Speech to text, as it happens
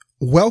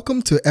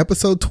Welcome to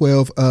episode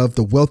 12 of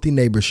The Wealthy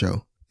Neighbor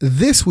Show.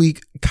 This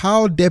week,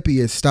 Kyle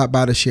Depius stopped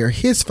by to share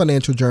his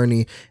financial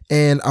journey,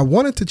 and I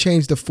wanted to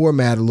change the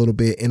format a little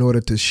bit in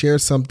order to share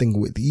something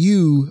with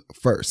you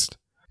first.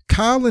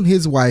 Kyle and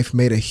his wife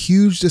made a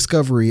huge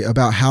discovery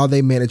about how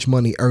they manage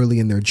money early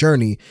in their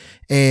journey,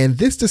 and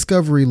this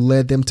discovery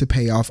led them to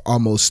pay off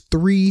almost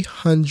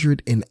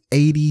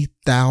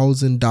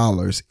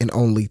 $380,000 in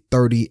only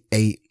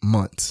 38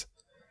 months.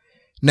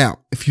 Now,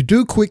 if you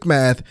do quick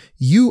math,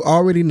 you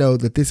already know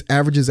that this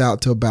averages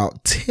out to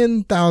about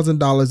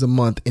 $10,000 a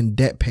month in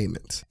debt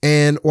payments.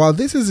 And while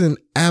this is an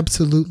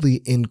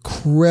absolutely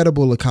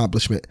incredible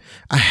accomplishment,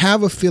 I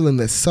have a feeling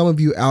that some of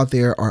you out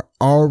there are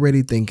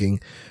already thinking,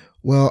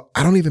 well,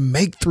 I don't even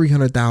make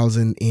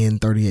 $300,000 in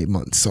 38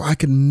 months, so I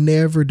could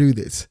never do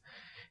this.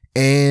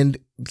 And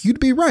you'd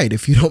be right.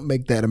 If you don't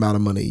make that amount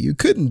of money, you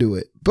couldn't do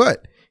it.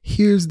 But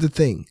here's the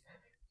thing.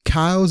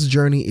 Kyle's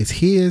journey is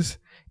his,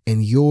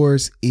 and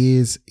yours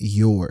is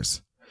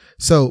yours.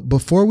 So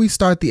before we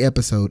start the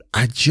episode,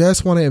 I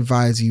just want to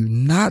advise you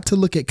not to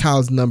look at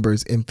Kyle's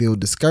numbers and feel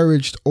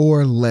discouraged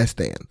or less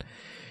than.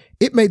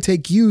 It may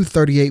take you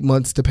 38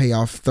 months to pay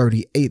off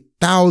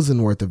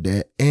 $38,000 worth of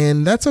debt,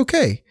 and that's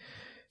okay.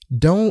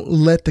 Don't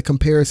let the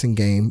comparison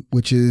game,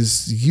 which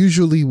is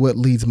usually what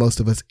leads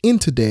most of us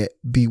into debt,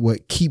 be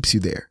what keeps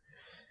you there.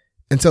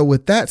 And so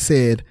with that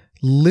said,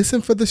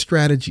 listen for the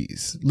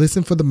strategies,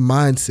 listen for the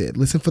mindset,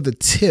 listen for the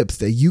tips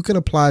that you can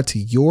apply to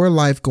your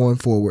life going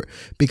forward,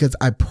 because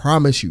I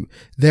promise you,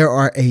 there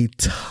are a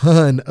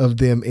ton of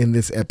them in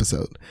this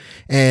episode.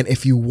 And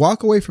if you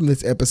walk away from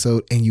this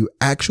episode and you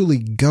actually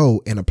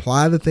go and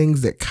apply the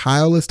things that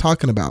Kyle is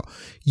talking about,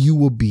 you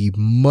will be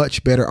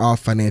much better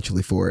off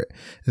financially for it.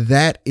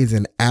 That is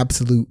an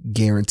absolute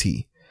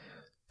guarantee.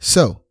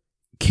 So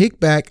kick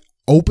back,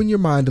 open your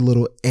mind a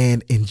little,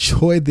 and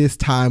enjoy this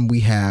time we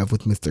have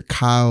with Mr.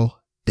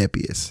 Kyle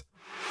Depius.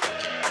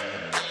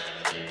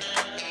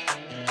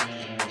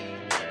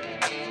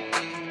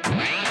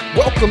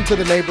 Welcome to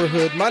the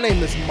neighborhood. My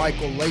name is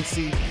Michael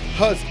Lacey,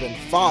 husband,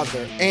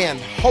 father, and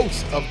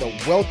host of the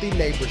Wealthy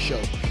Neighbor Show,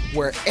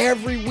 where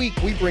every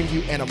week we bring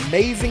you an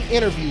amazing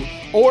interview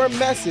or a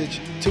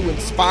message to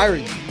inspire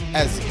you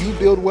as you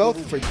build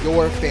wealth for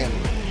your family.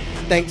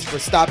 Thanks for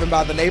stopping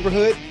by the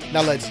neighborhood.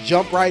 Now let's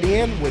jump right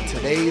in with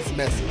today's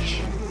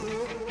message.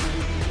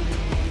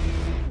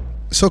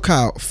 So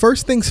Kyle,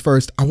 first things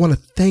first, I want to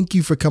thank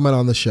you for coming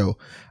on the show.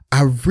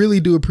 I really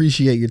do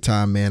appreciate your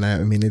time, man. I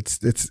mean,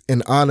 it's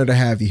an honor to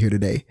have you here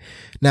today.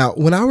 Now,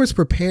 when I was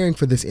preparing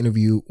for this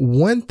interview,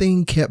 one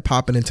thing kept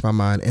popping into my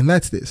mind, and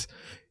that's this.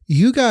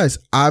 You guys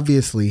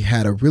obviously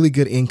had a really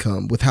good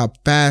income with how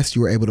fast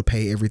you were able to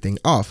pay everything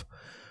off.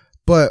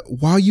 But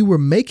while you were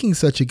making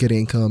such a good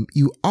income,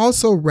 you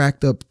also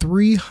racked up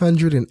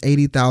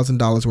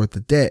 $380,000 worth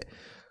of debt.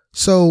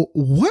 So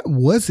what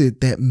was it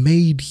that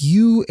made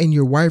you and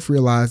your wife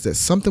realize that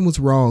something was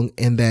wrong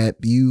and that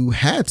you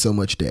had so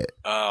much debt?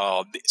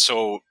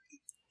 So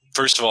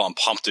first of all, I'm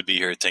pumped to be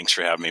here. Thanks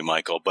for having me,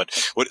 Michael. But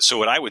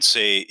what I would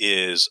say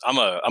is I'm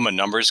a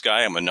numbers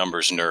guy. I'm a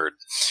numbers nerd.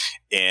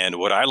 And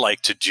what I like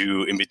to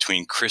do in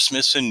between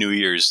Christmas and New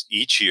Year's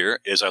each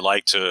year is I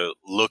like to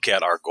look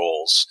at our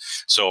goals.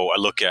 So I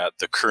look at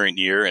the current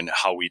year and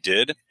how we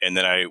did. And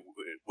then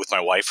with my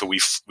wife, we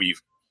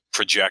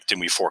project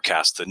and we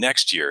forecast the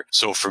next year.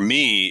 So for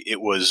me, it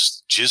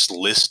was just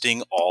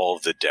listing all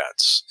of the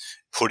debts,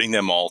 putting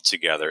them all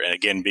together. And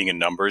again, being a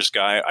numbers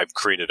guy, I've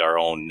created our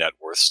own net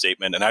worth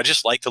statement, and I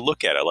just like to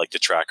look at it. I like to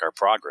track our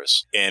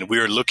progress. And we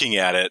were looking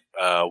at it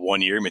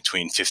one year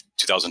between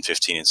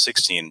 2015 and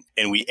 16,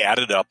 and we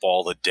added up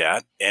all the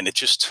debt, and it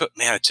just took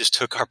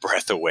our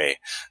breath away.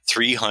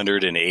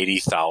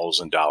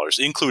 $380,000,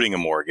 including a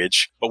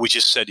mortgage. But we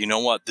just said, you know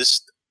what,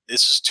 this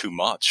is too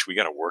much. We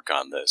got to work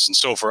on this. And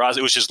so for us,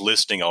 it was just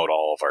listing out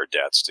all of our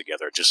debts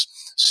together, just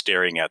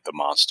staring at the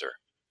monster.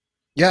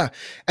 Yeah.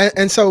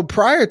 And so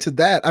prior to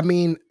that, I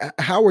mean,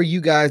 how were you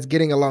guys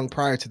getting along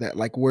prior to that?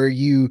 Like, did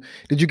you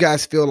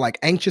guys feel like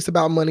anxious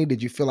about money?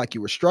 Did you feel like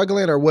you were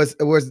struggling, or was,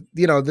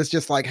 this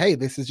just like, hey,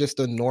 this is just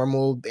a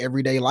normal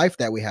everyday life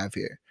that we have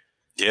here?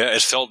 Yeah,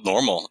 it felt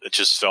normal. It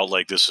just felt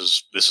like this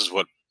is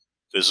what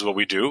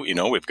we do. You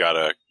know, we've got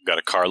a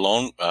car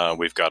loan.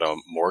 We've got a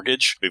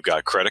mortgage. We've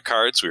got credit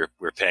cards.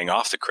 We're paying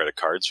off the credit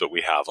cards, but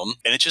we have them.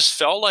 And it just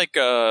felt like,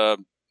 we're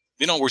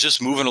just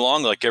moving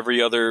along like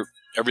every other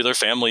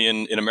family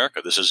in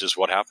America. This is just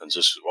what happens.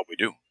 This is what we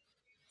do.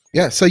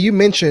 Yeah. So you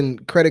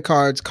mentioned credit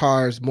cards,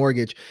 cars,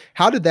 mortgage.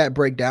 How did that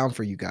break down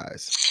for you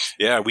guys?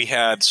 Yeah,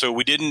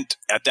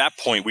 at that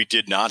point, we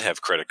did not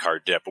have credit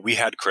card debt, but we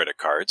had credit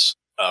cards.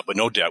 But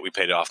no debt. We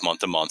paid it off month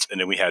to month. And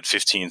then we had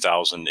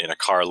 $15,000 in a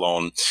car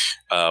loan.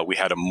 We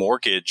had a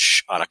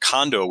mortgage on a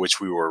condo, which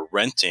we were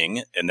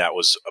renting, and that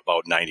was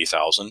about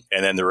 $90,000.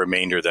 And then the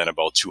remainder, then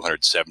about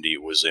 $270,000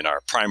 was in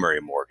our primary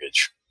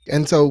mortgage.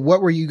 And so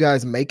what were you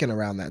guys making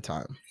around that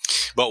time?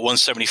 About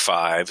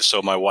 175.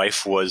 So my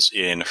wife was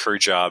in her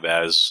job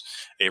as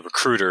a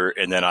recruiter,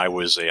 and then I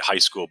was a high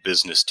school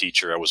business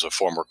teacher. I was a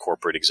former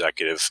corporate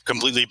executive,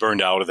 completely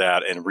burned out of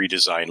that and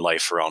redesigned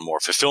life around more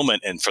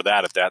fulfillment. And for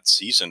that, at that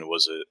season,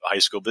 was a high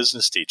school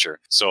business teacher.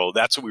 So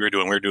that's what we were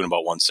doing. We were doing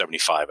about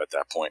 175 at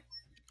that point.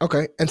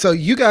 Okay. And so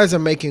you guys are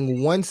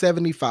making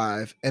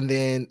 175, and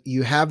then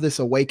you have this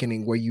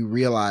awakening where you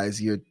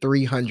realize you're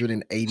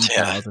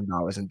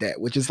 $380,000 in debt,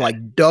 which is like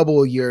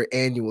double your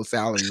annual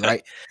salary,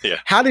 right? Yeah.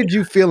 How did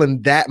you feel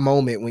in that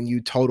moment when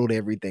you totaled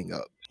everything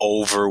up?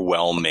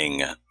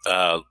 Overwhelming.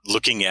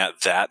 Looking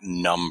at that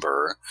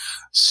number,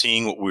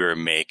 seeing what we were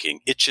making,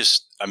 it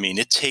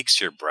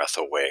takes your breath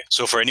away.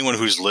 So for anyone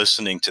who's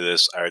listening to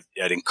this,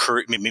 I'd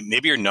encourage,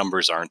 maybe your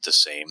numbers aren't the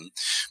same,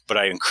 but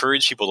I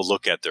encourage people to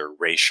look at their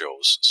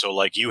ratios. So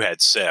like you had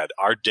said,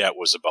 our debt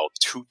was about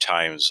 2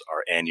 times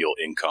our annual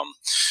income.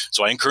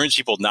 So I encourage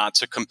people not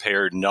to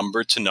compare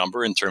number to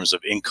number in terms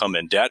of income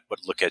and debt,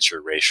 but look at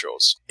your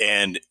ratios.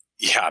 And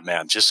yeah,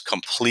 man, just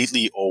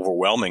completely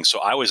overwhelming. So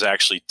I was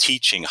actually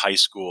teaching high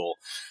school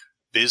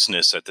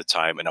business at the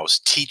time, and I was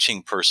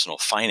teaching personal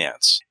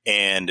finance.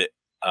 And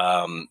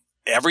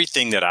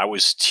everything that I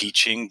was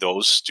teaching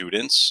those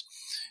students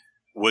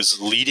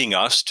was leading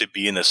us to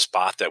be in the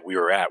spot that we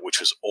were at, which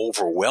was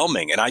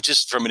overwhelming. And I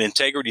just, from an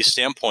integrity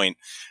standpoint,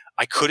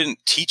 I couldn't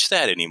teach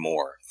that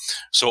anymore.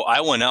 So I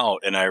went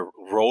out and I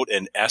wrote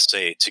an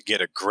essay to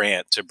get a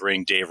grant to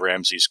bring Dave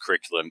Ramsey's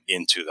curriculum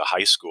into the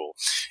high school.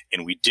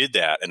 And we did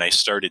that. And I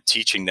started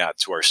teaching that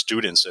to our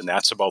students. And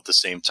that's about the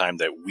same time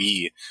that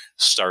we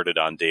started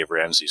on Dave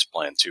Ramsey's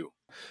plan too.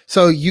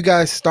 So you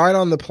guys start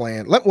on the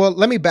plan. Let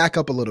me back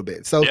up a little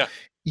bit. So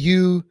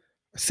you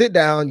sit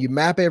down, you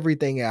map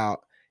everything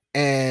out,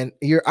 and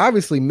you're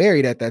obviously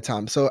married at that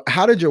time. So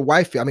how did your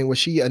wife feel? I mean, was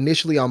she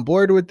initially on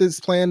board with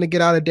this plan to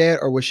get out of debt,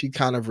 or was she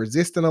kind of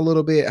resistant a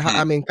little bit?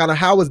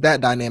 How was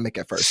that dynamic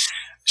at first?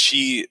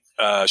 She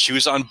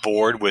was on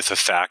board with the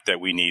fact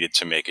that we needed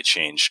to make a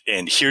change.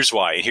 And here's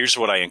why. Here's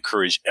what I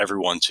encourage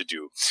everyone to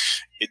do.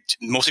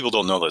 Most people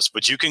don't know this,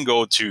 but you can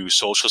go to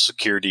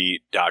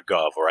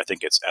socialsecurity.gov, or I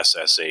think it's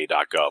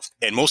ssa.gov.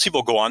 And most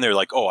people go on there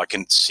like, oh, I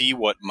can see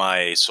what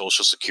my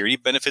Social Security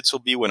benefits will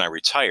be when I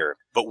retire.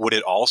 But what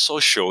it also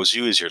shows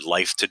you is your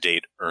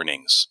life-to-date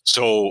earnings.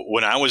 So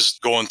when I was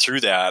going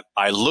through that,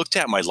 I looked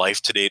at my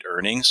life-to-date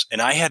earnings,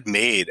 and I had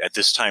made at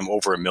this time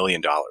over $1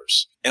 million.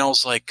 And I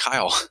was like,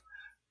 Kyle,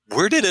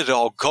 where did it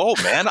all go,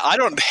 man? I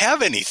don't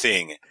have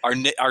anything.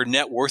 Our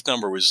net worth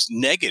number was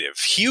negative,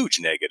 huge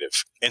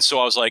negative. And so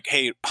I was like,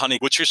 hey, honey,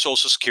 what's your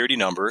Social Security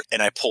number?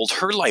 And I pulled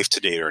her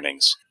life-to-date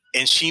earnings.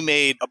 And she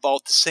made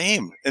about the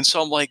same. And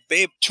so I'm like,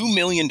 babe, $2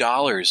 million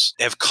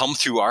have come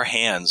through our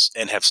hands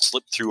and have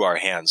slipped through our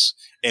hands.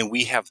 And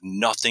we have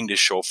nothing to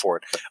show for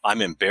it.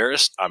 I'm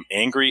embarrassed. I'm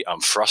angry.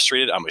 I'm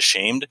frustrated. I'm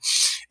ashamed.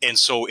 And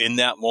so in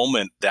that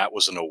moment, that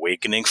was an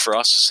awakening for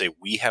us to say,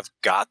 we have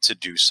got to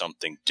do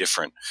something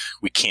different.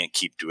 We can't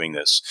keep doing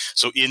this.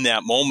 So in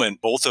that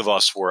moment, both of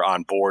us were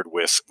on board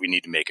with, we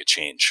need to make a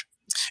change.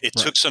 It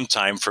took some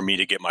time for me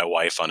to get my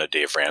wife on a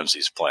Dave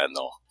Ramsey's plan,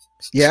 though.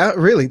 Yeah,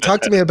 really.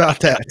 Talk to me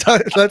about that.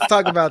 Let's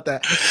talk about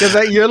that,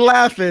 because you're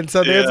laughing.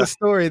 So there's a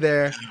story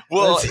there.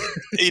 Well,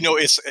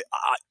 it's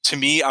to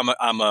me, I'm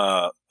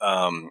a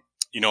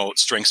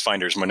Strengths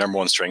Finders. My number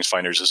one Strengths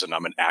Finders is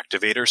I'm an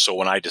activator. So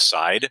when I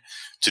decide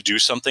to do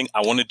something,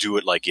 I want to do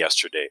it like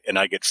yesterday, and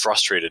I get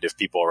frustrated if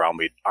people around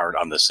me aren't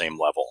on the same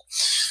level.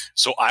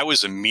 So I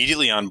was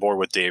immediately on board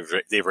with Dave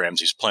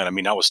Ramsey's plan. I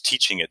mean, I was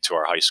teaching it to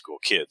our high school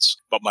kids,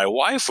 but my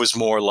wife was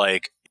more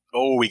like,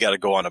 oh, we got to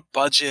go on a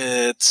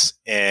budget,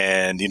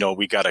 and,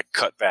 we got to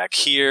cut back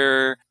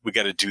here. We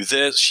got to do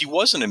this. She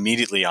wasn't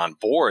immediately on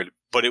board,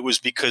 but it was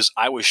because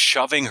I was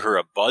shoving her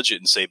a budget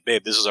and say,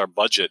 babe, this is our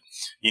budget.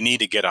 You need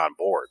to get on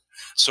board.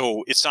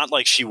 So it's not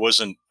like she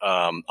wasn't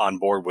on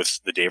board with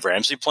the Dave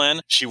Ramsey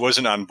plan. She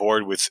wasn't on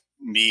board with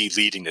me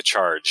leading the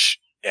charge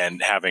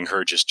and having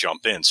her just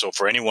jump in. So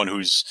for anyone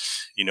who's,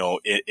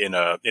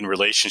 in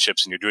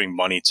relationships and you're doing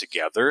money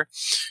together,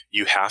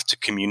 you have to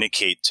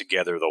communicate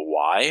together the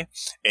why,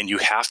 and you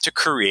have to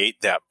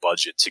create that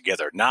budget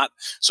together.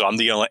 So I'm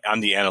the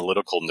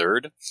analytical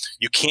nerd.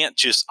 I can't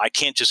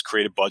just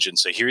create a budget and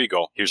say, here you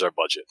go, here's our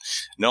budget.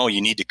 No,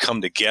 you need to come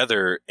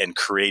together and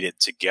create it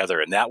together.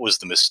 And that was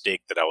the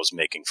mistake that I was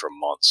making for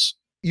months.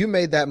 You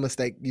made that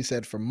mistake, you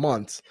said, for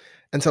months.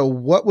 And so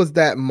what was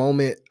that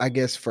moment, I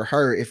guess, for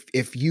her,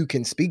 if you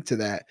can speak to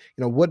that?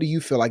 What do you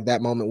feel like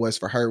that moment was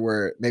for her,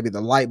 where maybe the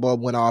light bulb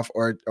went off,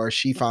 or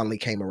she finally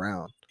came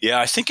around?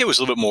 Yeah, I think it was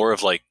a little bit more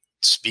of like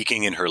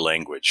speaking in her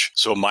language.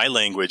 So my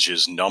language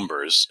is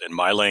numbers, and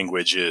my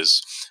language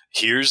is,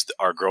 here's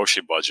our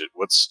grocery budget.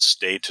 Let's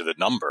stay to the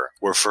number.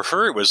 Where for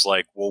her, it was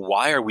like, well,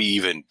 why are we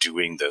even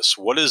doing this?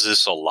 What does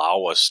this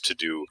allow us to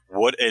do?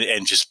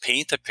 And just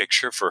paint the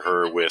picture for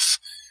her with,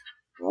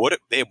 What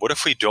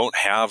if we don't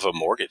have a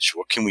mortgage?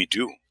 What can we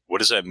do? What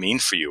does that mean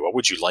for you? What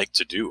would you like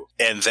to do?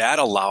 And that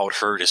allowed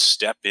her to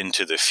step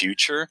into the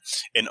future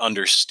and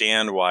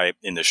understand why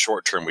in the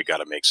short term we got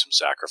to make some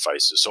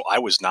sacrifices. So I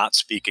was not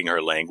speaking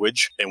her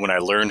language. And when I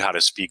learned how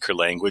to speak her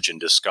language and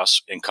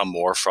discuss and come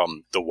more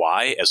from the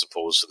why as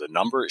opposed to the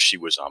number, she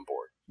was on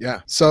board.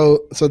 Yeah. So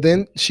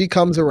then she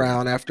comes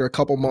around after a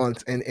couple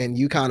months and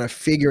you kind of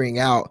figuring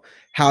out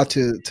how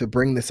to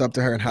bring this up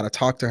to her and how to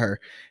talk to her.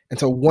 And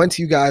so once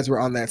you guys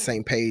were on that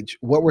same page,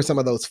 what were some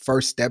of those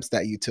first steps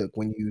that you took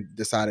when you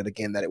decided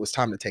again that it was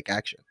time to take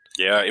action?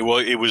 Yeah, it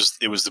was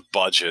the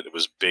budget. It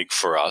was big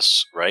for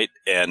us, right?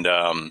 And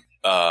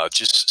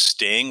just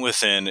staying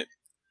within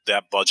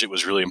that budget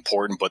was really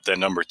important. But then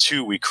number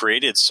two, we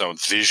created some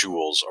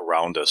visuals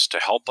around us to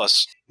help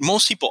us.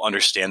 Most people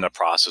understand the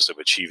process of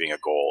achieving a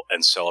goal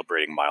and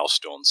celebrating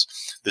milestones.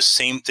 The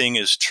same thing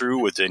is true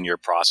within your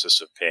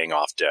process of paying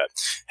off debt.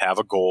 Have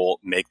a goal,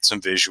 make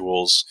some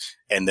visuals,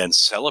 and then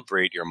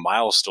celebrate your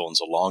milestones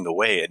along the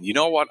way. And you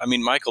know what? I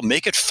mean, Michael,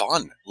 make it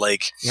fun.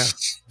 Like,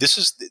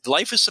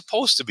 life is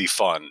supposed to be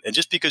fun. And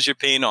just because you're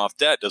paying off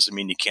debt doesn't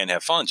mean you can't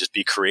have fun. Just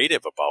be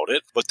creative about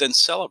it, but then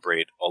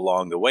celebrate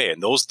along the way.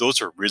 And those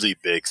are really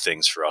big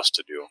things for us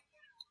to do.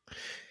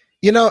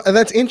 You know,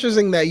 that's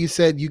interesting that you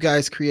said you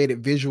guys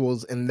created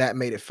visuals and that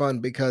made it fun,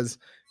 because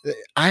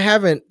I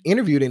haven't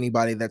interviewed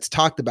anybody that's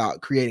talked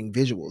about creating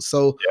visuals.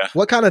 So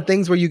what kind of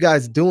things were you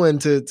guys doing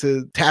to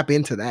tap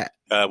into that?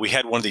 We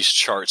had one of these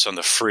charts on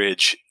the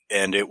fridge,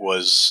 and it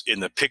was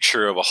in the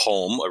picture of a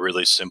home, a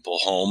really simple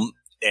home.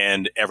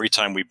 And every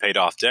time we paid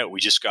off debt, we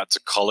just got to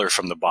color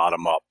from the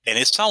bottom up. And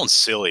it sounds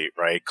silly,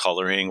 right?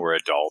 Coloring, we're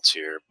adults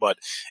here. But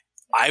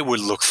I would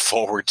look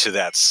forward to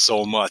that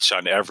so much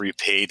on every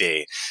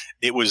payday.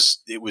 It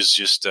was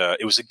just,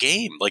 it was a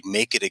game, like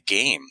make it a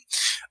game.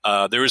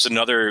 There was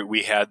another,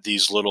 we had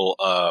these little,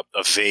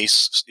 a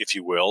vase, if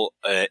you will.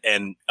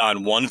 And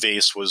on one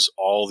vase was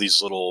all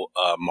these little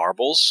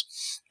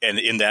marbles. And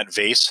in that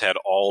vase had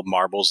all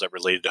marbles that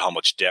related to how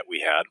much debt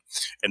we had.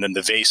 And then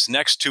the vase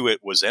next to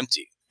it was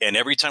empty. And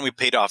every time we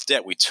paid off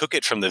debt, we took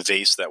it from the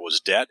vase that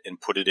was debt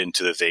and put it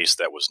into the vase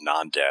that was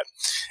non-debt.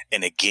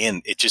 And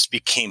again, it just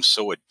became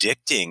so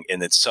addicting.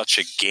 And it's such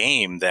a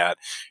game that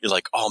you're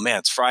like, oh man,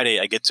 it's Friday.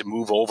 I get to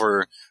move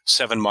over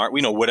 7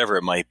 whatever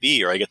it might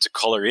be, or I get to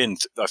color in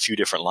a few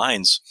different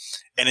lines.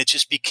 And it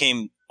just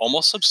became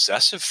almost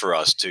obsessive for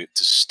us to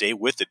stay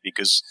with it,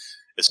 because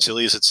as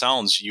silly as it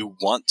sounds, you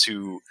want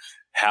to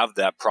have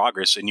that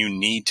progress and you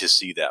need to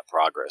see that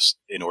progress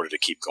in order to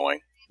keep going.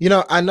 You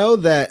know, I know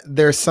that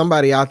there's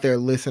somebody out there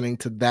listening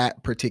to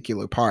that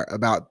particular part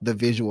about the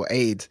visual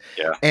aids,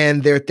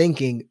 and they're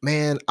thinking,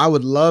 man, I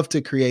would love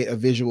to create a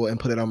visual and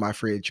put it on my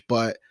fridge,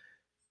 but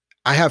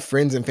I have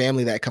friends and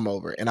family that come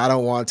over and I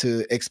don't want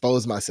to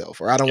expose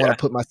myself, or I don't want to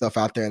put myself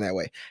out there in that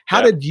way.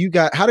 How did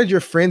your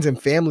friends and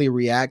family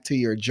react to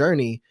your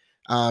journey?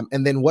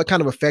 And then what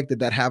kind of effect did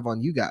that have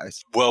on you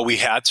guys? Well, we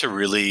had to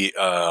really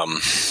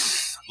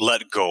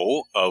let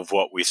go of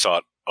what we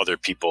thought other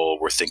people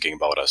were thinking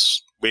about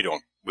us. We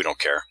don't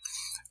care.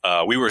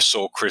 We were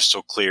so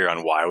crystal clear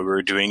on why we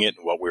were doing it,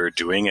 what we were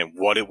doing, and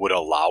what it would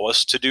allow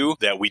us to do,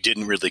 that we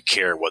didn't really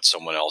care what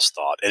someone else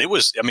thought. And it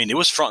was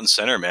front and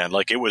center, man.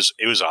 Like it was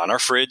on our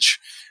fridge.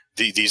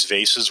 These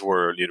vases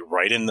were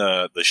right in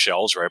the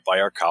shelves right by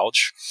our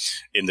couch.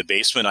 In the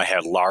basement, I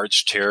had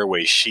large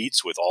tearaway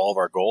sheets with all of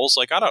our goals.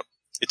 Like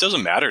it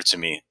doesn't matter to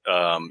me.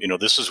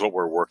 This is what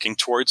we're working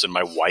towards, and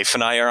my wife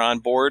and I are on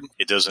board.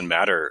 It doesn't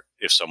matter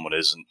if someone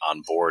isn't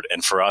on board.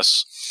 And for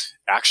us,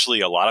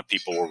 actually, a lot of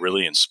people were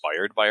really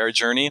inspired by our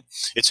journey.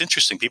 It's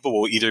interesting. People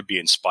will either be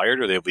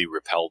inspired or they'll be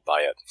repelled by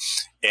it.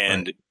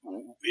 And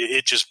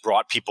it just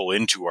brought people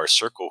into our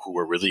circle who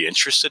were really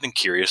interested and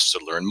curious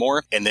to learn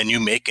more. And then you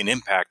make an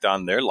impact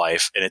on their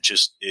life. And it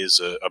just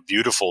is a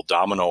beautiful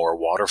domino or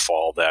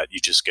waterfall that you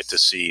just get to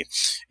see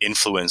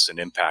influence and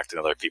impact in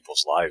other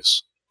people's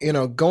lives. You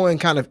know, going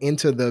kind of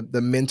into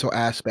the mental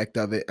aspect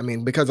of it. I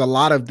mean, because a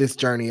lot of this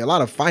journey, a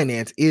lot of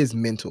finance is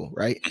mental,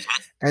 right?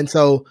 And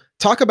so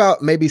talk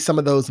about maybe some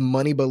of those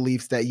money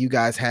beliefs that you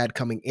guys had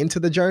coming into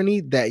the journey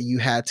that you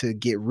had to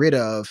get rid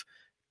of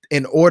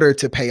in order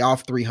to pay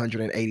off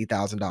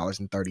 $380,000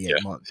 in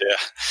 38 months. Yeah.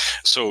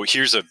 So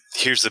here's a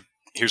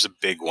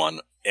big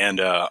one.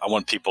 And I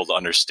want people to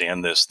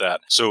understand this,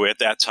 that so at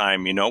that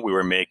time, we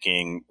were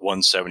making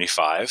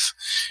 175,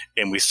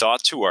 and we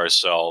thought to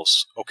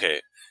ourselves,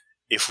 okay,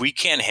 if we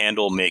can't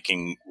handle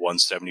making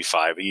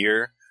 175 a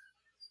year,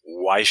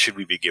 why should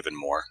we be given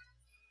more?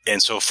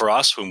 And so for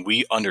us, when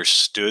we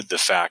understood the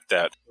fact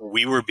that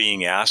we were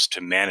being asked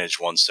to manage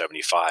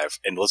 175,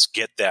 and let's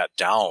get that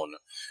down,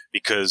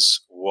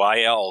 because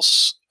why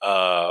else?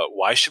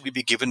 Why should we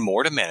be given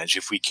more to manage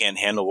if we can't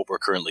handle what we're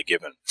currently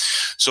given?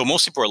 So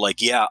most people are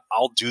like, yeah,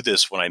 I'll do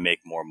this when I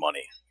make more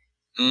money.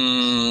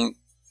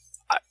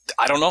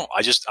 I don't know.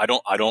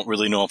 I don't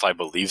really know if I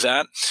believe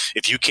that.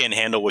 If you can't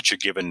handle what you're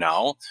given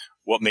now,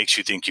 what makes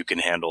you think you can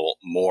handle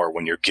more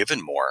when you're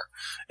given more?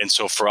 And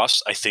so for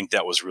us, I think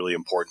that was really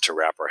important to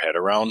wrap our head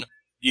around.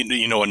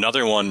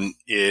 Another one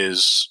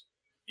is,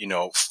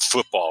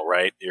 football,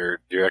 right? You're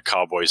a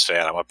Cowboys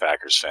fan. I'm a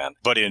Packers fan.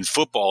 But in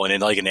football and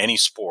in any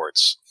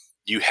sports,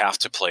 you have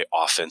to play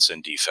offense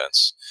and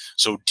defense.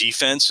 So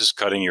defense is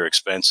cutting your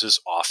expenses.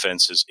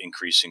 Offense is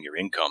increasing your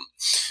income.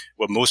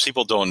 What most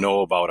people don't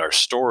know about our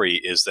story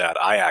is that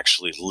I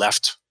actually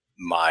left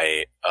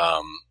my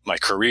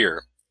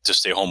career to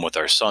stay home with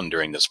our son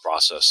during this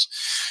process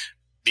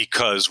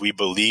because we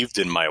believed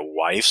in my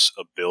wife's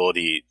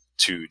ability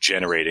to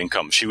generate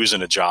income. She was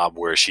in a job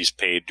where she's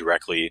paid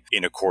directly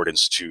in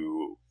accordance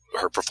to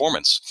her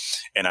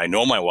performance. And I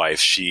know my wife,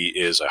 she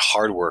is a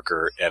hard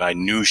worker, and I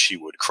knew she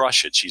would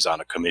crush it. She's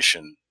on a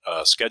commission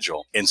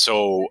schedule. And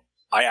so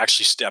I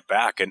actually stepped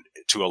back and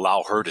to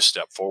allow her to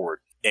step forward.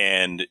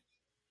 And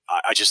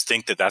I just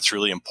think that that's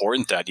really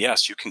important, that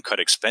yes, you can cut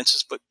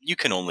expenses, but you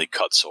can only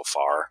cut so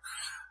far.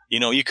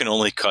 You can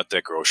only cut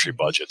that grocery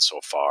budget so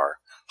far.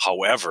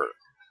 However,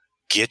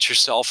 get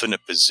yourself in a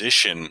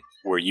position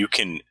where you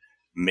can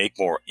make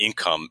more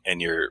income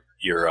and you're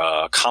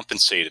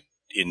compensated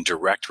in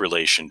direct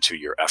relation to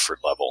your effort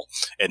level.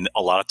 And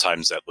a lot of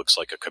times that looks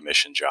like a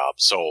commission job.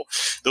 So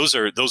those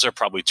are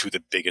probably two of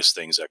the biggest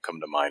things that come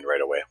to mind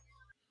right away.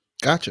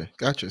 Gotcha.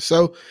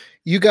 So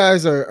you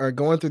guys are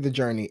going through the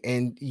journey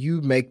and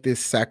you make this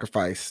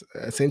sacrifice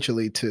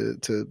essentially to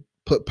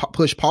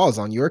push pause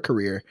on your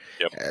career,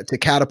 yep. To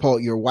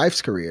catapult your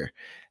wife's career.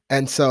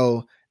 And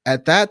so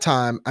at that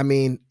time, I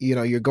mean,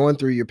 you're going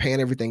through, you're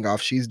paying everything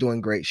off. She's doing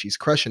great. She's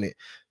crushing it.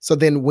 So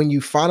then when you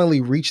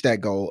finally reach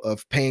that goal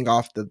of paying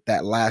off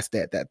that last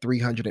debt, that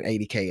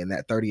 $380K in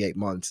that 38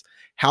 months,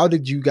 how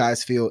did you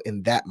guys feel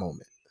in that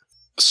moment?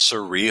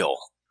 Surreal.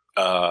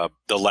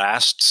 The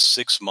last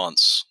 6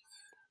 months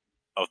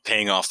of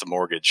paying off the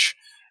mortgage,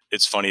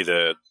 it's funny,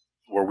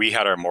 where we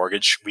had our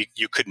mortgage,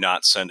 you could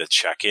not send a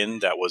check in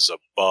that was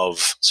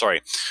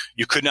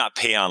you could not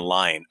pay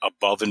online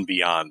above and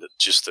beyond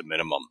just the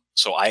minimum.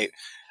 So I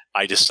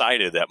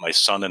decided that my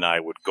son and I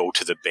would go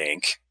to the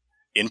bank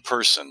in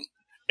person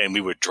and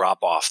we would drop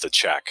off the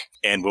check.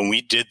 And when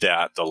we did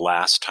that, the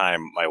last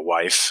time, my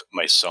wife,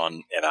 my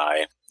son,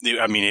 and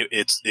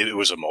it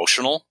was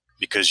emotional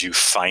because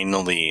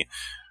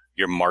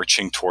you're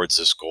marching towards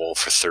this goal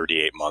for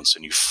 38 months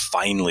and you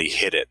finally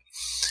hit it.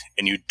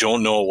 And you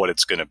don't know what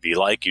it's going to be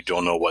like. You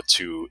don't know what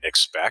to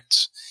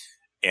expect.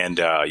 And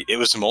it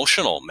was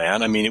emotional,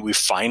 man. I mean, we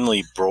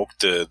finally broke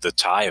the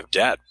tie of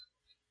debt.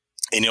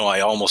 And, I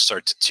almost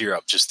start to tear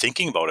up just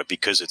thinking about it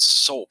because it's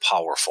so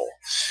powerful.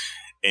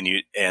 And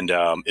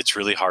it's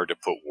really hard to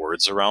put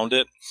words around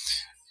it.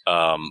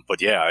 But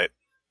yeah,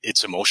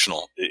 it's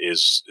emotional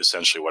is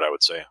essentially what I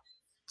would say.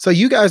 So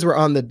you guys were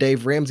on the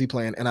Dave Ramsey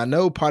plan, and I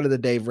know part of the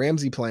Dave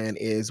Ramsey plan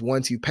is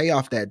once you pay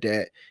off that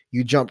debt,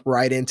 you jump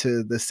right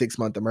into the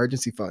 6-month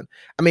emergency fund.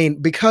 I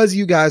mean, because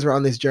you guys were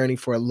on this journey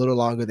for a little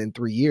longer than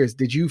 3 years,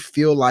 did you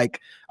feel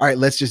like, all right,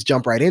 let's just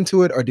jump right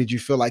into it? Or did you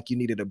feel like you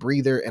needed a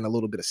breather and a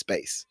little bit of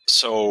space?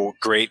 So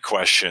great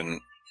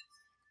question.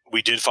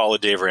 We did follow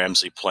Dave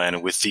Ramsey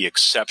plan with the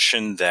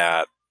exception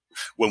that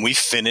when we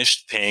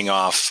finished paying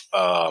off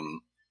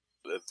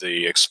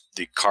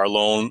the car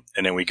loan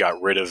and then we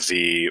got rid of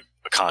the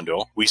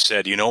condo, we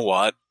said, you know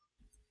what?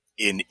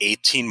 In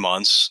 18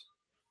 months,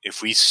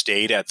 if we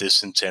stayed at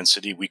this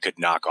intensity, we could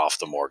knock off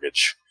the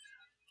mortgage.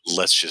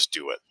 Let's just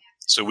do it.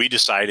 So we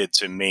decided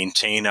to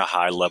maintain a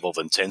high level of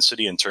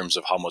intensity in terms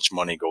of how much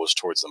money goes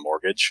towards the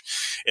mortgage.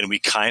 And we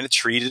kind of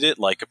treated it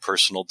like a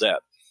personal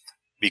debt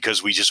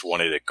because we just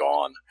wanted it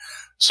gone.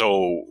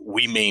 So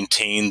we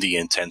maintained the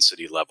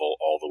intensity level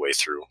all the way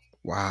through.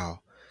 Wow.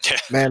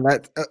 Man,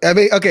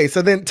 okay.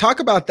 So then talk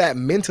about that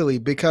mentally,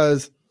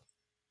 because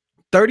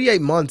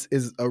 38 months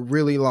is a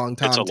really long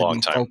time to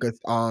be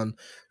focused on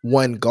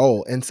one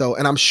goal. And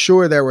I'm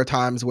sure there were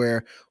times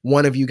where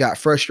one of you got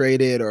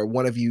frustrated or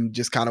one of you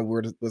just kind of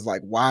was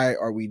like, why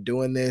are we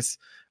doing this?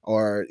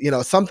 Or,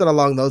 something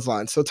along those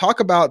lines. So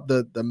talk about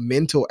the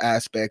mental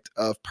aspect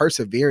of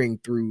persevering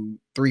through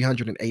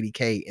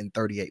 380K in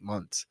 38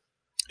 months.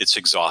 It's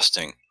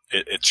exhausting.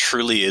 It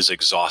truly is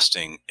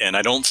exhausting. And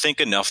I don't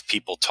think enough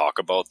people talk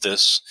about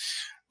this.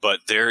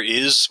 But there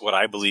is what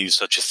I believe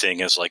such a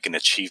thing as like an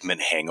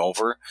achievement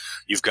hangover.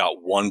 You've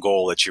got one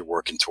goal that you're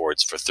working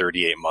towards for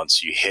 38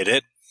 months. You hit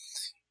it.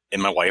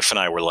 And my wife and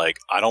I were like,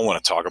 I don't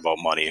want to talk about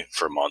money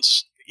for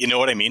months. You know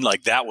what I mean?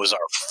 Like that was our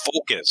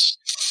focus.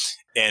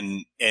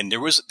 And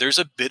there's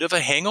a bit of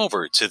a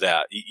hangover to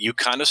that. You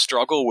kind of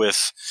struggle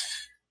with,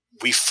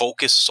 we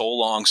focus so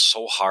long,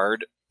 so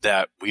hard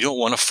that we don't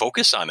want to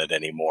focus on it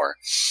anymore.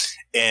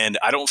 And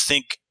I don't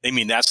think,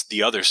 that's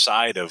the other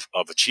side of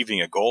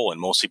achieving a goal.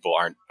 And most people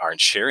aren't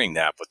sharing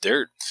that, but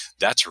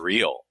that's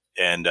real.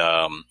 And,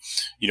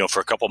 for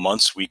a couple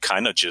months, we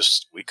kind of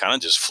just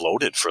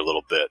floated for a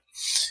little bit,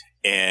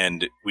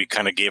 and we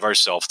kind of gave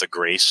ourselves the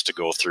grace to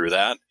go through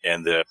that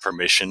and the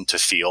permission to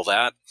feel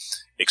that,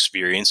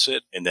 experience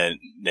it, and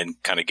then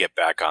kind of get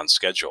back on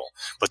schedule.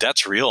 But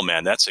that's real,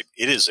 man. It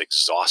is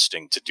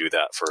exhausting to do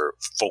that, for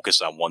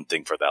focus on one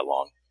thing for that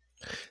long.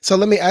 So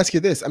let me ask you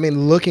this.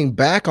 Looking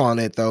back on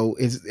it though,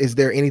 is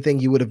there anything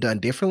you would have done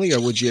differently, or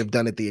would you have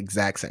done it the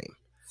exact same?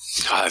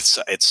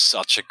 It's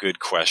such a good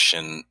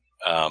question.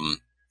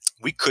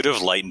 We could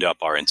have lightened up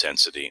our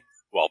intensity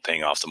while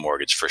paying off the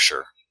mortgage for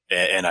sure.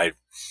 And I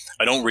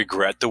don't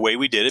regret the way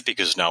we did it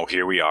because now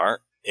here we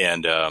are.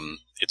 And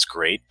it's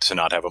great to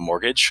not have a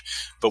mortgage,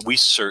 but we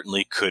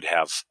certainly could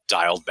have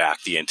dialed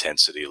back the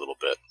intensity a little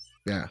bit.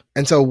 Yeah.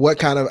 And so what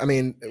kind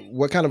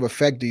of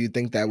effect do you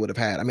think that would have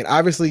had? I mean,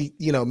 obviously,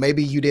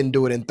 maybe you didn't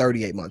do it in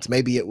 38 months.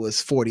 Maybe it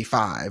was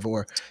 45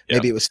 or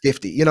maybe it was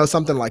 50,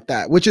 something like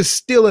that, which is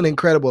still an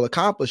incredible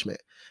accomplishment.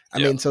 I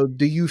mean, so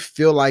do you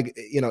feel like,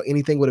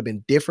 anything would have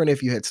been different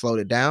if you had slowed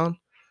it down?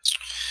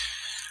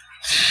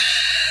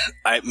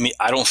 I mean,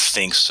 I don't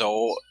think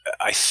so.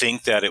 I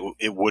think that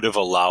it would have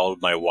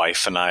allowed my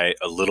wife and I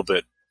a little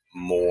bit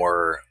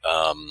more,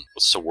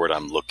 what's the word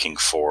I'm looking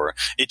for?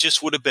 It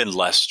just would have been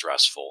less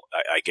stressful,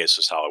 I guess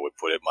is how I would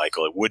put it,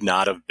 Michael. It would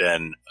not have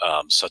been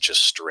such a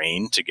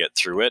strain to get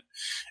through it.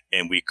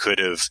 And we could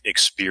have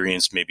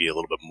experienced maybe a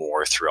little bit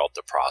more throughout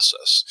the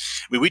process.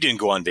 I mean, we didn't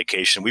go on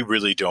vacation. We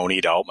really don't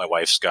eat out. My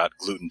wife's got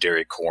gluten,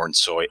 dairy, corn,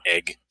 soy,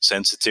 egg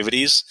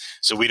sensitivities.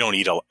 So we don't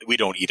eat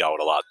out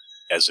a lot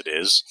as it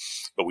is,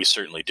 but we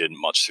certainly didn't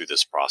much through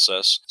this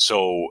process.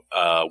 So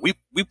we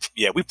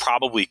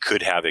probably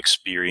could have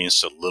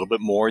experienced a little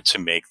bit more to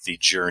make the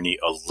journey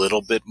a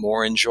little bit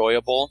more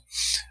enjoyable.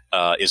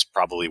 Is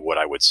probably what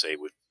I would say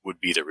would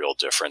be the real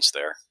difference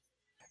there.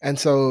 And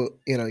so,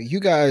 you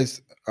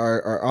guys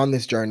are on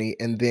this journey,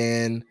 and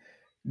then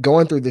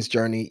going through this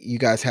journey, you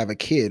guys have a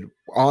kid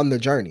on the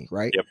journey,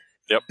 right?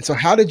 Yep. So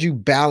how did you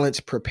balance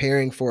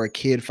preparing for a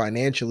kid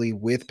financially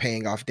with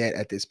paying off debt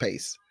at this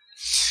pace?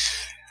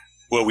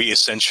 Well, we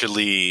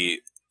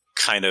essentially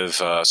kind of,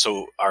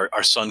 so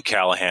our son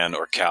Callahan,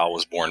 or Cal,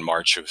 was born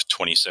March of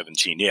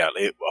 2017. Yeah,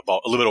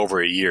 about a little bit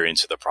over a year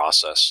into the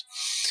process.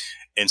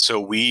 And so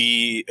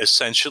we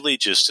essentially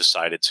just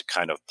decided to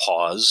kind of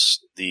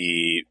pause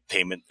the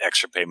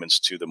extra payments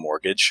to the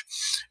mortgage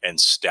and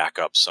stack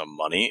up some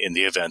money in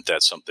the event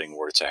that something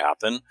were to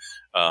happen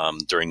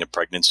during the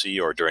pregnancy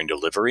or during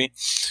delivery.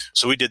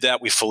 So we did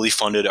that. We fully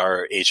funded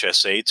our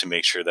HSA to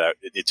make sure that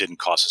it didn't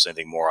cost us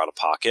anything more out of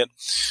pocket.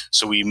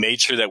 So we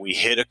made sure that we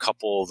hit a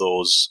couple of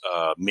those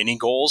mini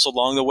goals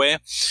along the way.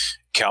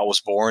 Cal was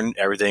born,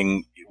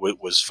 everything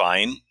was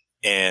fine.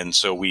 And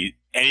so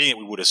anything that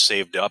we would have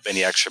saved up,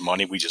 any extra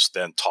money, we just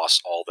then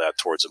tossed all that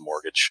towards a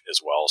mortgage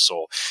as well.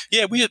 So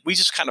yeah, we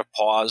just kind of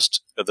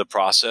paused the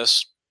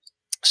process,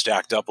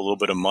 stacked up a little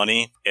bit of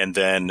money, and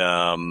then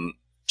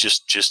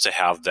just to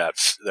have that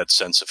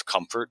sense of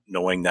comfort,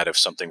 knowing that if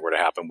something were to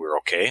happen, we're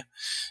okay.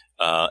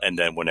 And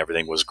then when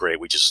everything was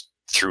great, we just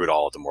threw it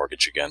all at the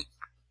mortgage again.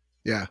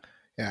 Yeah,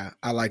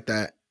 I like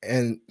that.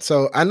 And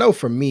so I know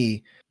for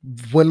me,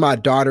 when my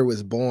daughter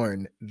was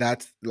born,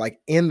 that's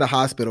like in the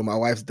hospital, my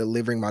wife's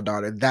delivering my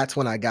daughter. That's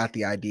when I got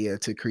the idea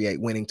to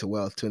create Winning to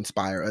Wealth, to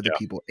inspire other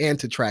people and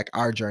to track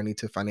our journey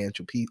to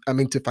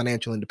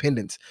financial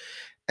independence.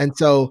 And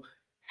so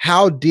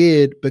how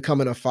did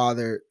becoming a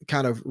father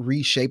kind of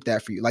reshape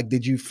that for you? Like,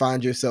 did you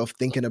find yourself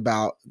thinking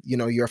about,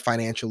 your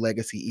financial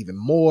legacy even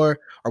more,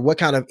 or what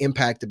kind of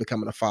impact did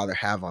becoming a father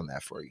have on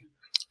that for you?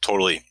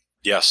 Totally.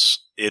 Yes,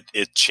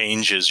 it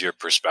changes your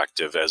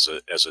perspective as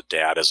a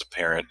dad, as a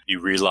parent. You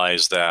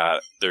realize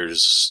that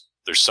there's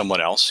someone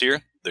else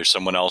here. There's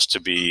someone else to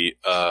be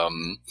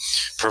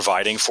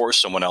providing for,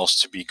 someone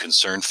else to be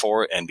concerned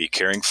for and be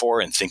caring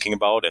for and thinking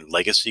about, and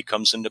legacy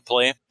comes into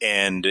play,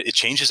 and it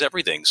changes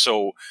everything.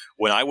 So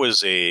when I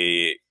was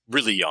a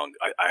really young,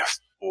 I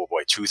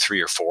 2,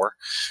 3, or 4,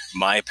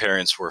 my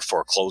parents were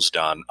foreclosed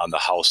on the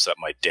house that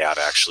my dad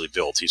actually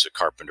built. He's a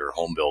carpenter,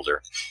 home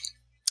builder.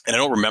 And I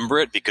don't remember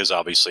it because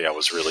obviously I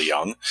was really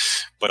young,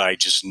 but I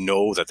just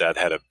know that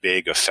had a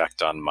big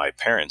effect on my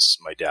parents,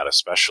 my dad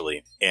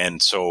especially.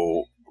 And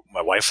so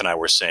my wife and I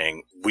were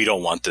saying, we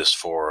don't want this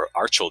for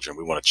our children.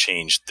 We want to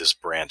change this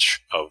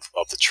branch of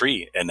the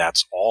tree. And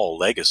that's all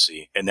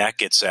legacy. And that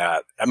gets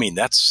at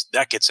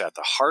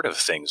the heart of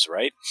things,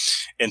 right?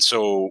 And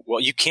so,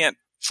 well, you can't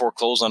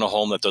foreclose on a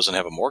home that doesn't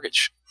have a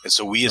mortgage. And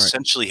so we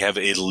essentially have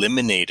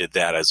eliminated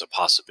that as a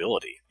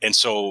possibility. And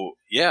so,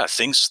 yeah,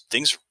 things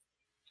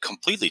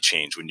completely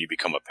change when you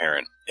become a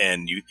parent,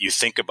 and you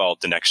think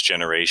about the next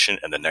generation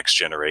and the next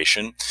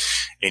generation,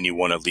 and you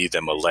want to leave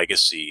them a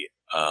legacy.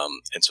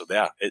 And so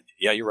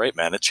you're right,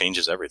 man. It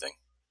changes everything.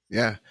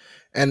 Yeah.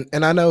 And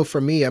I know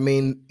for me, I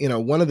mean,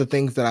 one of the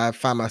things that I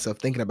find myself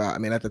thinking about, I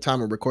mean, at the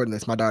time of recording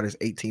this, my daughter's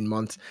 18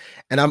 months,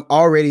 and I'm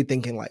already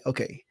thinking like,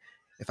 okay,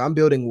 if I'm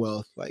building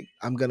wealth, like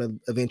I'm going to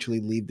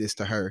eventually leave this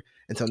to her.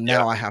 And so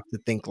now I have to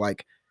think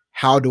like,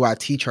 how do I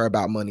teach her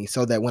about money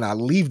so that when I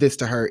leave this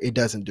to her, it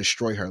doesn't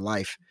destroy her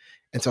life?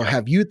 And so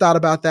have you thought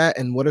about that?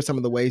 And what are some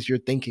of the ways you're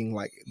thinking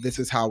like, this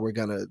is how we're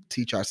going to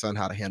teach our son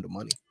how to handle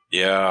money?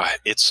 Yeah,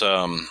 it's,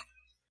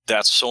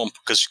 that's so,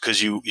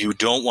 because you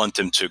don't want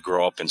them to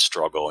grow up and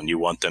struggle, and you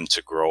want them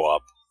to grow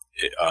up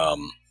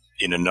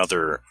in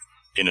another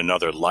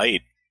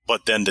light.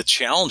 But then the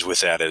challenge with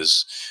that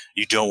is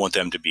you don't want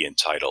them to be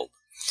entitled.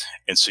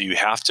 And so you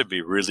have to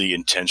be really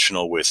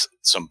intentional with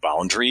some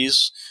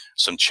boundaries,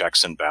 some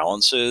checks and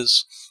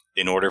balances,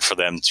 in order for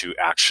them to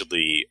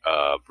actually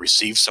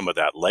receive some of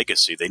that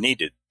legacy, they need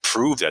to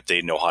prove that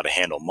they know how to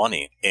handle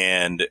money.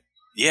 And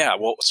yeah,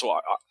 well, so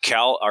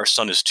Cal, our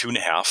son is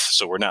 2.5,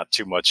 so we're not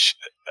too much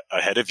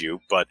ahead of you,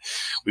 but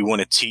we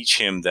want to teach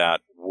him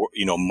that,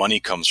 money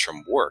comes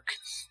from work.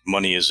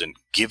 Money isn't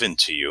given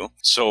to you.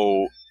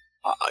 So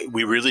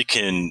we really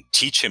can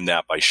teach him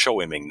that by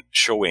showing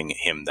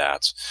him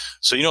that.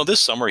 So, this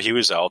summer he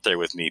was out there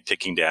with me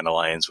picking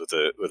dandelions with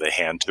a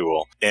hand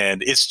tool.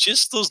 And it's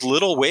just those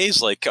little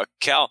ways like,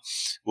 Cal,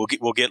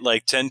 we'll get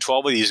like 10,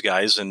 12 of these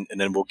guys and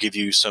then we'll give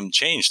you some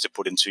change to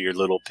put into your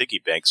little piggy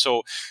bank.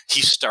 So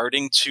he's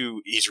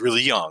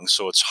really young,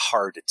 so it's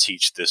hard to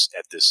teach this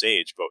at this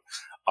age, but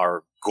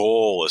our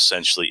goal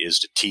essentially is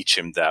to teach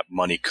him that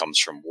money comes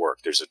from work.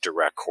 There's a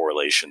direct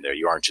correlation there.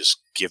 You aren't just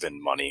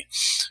given money.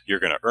 You're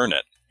going to earn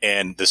it.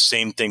 And the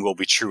same thing will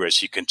be true as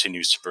he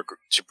continues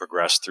to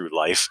progress through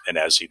life and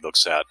as he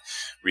looks at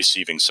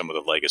receiving some of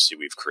the legacy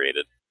we've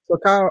created. So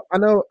Kyle, I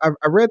know I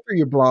read through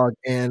your blog,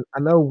 and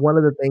I know one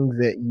of the things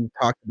that you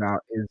talked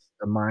about is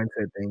the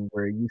mindset thing,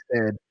 where you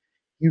said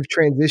you've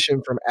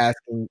transitioned from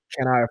asking,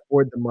 "Can I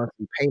afford the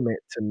monthly payment?"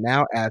 to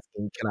now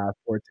asking, "Can I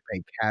afford to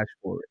pay cash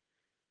for it?"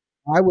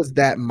 Why was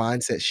that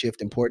mindset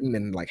shift important,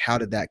 and like how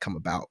did that come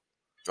about?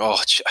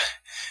 Oh,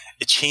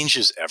 it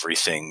changes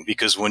everything,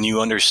 because when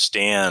you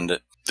understand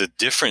the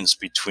difference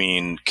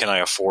between can I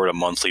afford a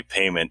monthly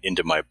payment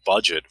into my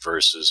budget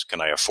versus can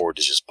I afford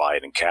to just buy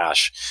it in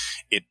cash,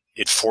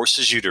 it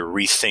forces you to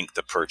rethink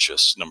the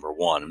purchase, number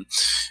one.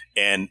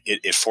 And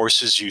it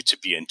forces you to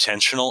be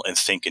intentional and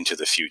think into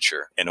the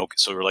future. And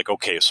so we're like,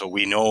 okay, so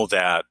we know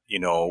that,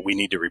 we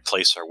need to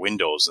replace our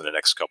windows in the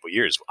next couple of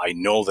years. I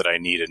know that I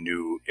need a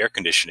new air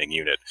conditioning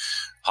unit.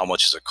 How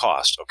much does it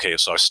cost? Okay,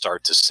 so I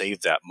start to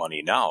save that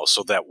money now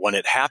so that when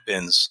it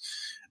happens,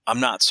 I'm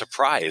not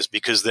surprised,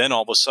 because then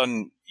all of a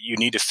sudden you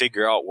need to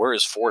figure out where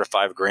is $4,000 to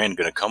 $5,000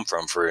 going to come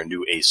from for a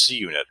new AC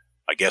unit.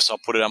 I guess I'll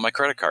put it on my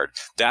credit card.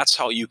 That's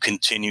how you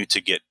continue to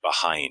get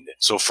behind.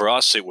 So for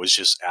us, it was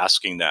just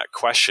asking that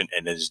question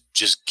and then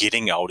just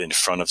getting out in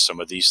front of some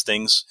of these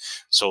things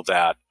so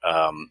that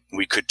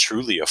we could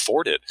truly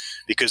afford it.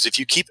 Because if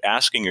you keep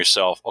asking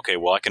yourself, okay,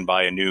 well, I can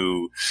buy a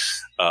new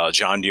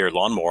John Deere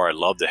lawnmower. I'd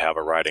love to have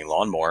a riding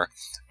lawnmower.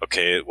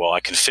 Okay, well,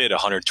 I can fit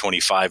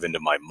 125 into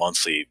my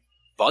monthly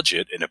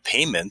budget in a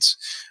payment.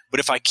 But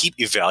if I keep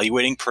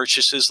evaluating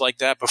purchases like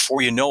that,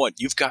 before you know it,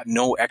 you've got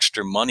no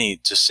extra money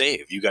to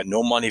save. You've got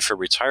no money for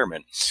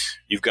retirement.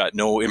 You've got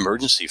no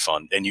emergency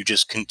fund, and you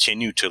just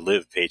continue to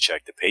live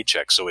paycheck to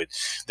paycheck. So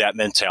that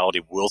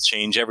mentality will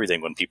change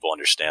everything when people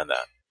understand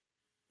that.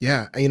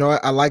 Yeah,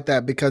 I like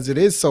that because it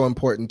is so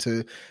important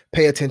to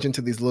pay attention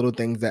to these little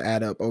things that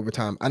add up over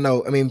time.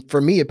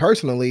 For me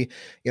personally,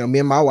 me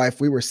and my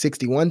wife, we were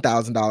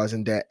 $61,000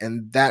 in debt,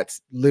 and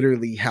that's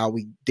literally how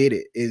we did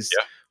it. Yeah.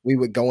 We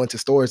would go into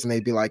stores and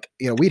they'd be like,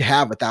 we'd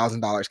have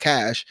 $1,000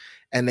 cash,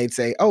 and they'd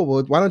say, "Oh,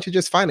 well, why don't you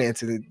just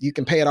finance it? You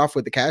can pay it off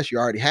with the cash you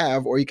already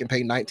have, or you can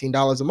pay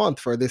 $19 a month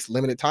for this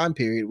limited time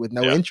period with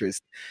no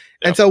interest."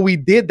 Yeah. And so we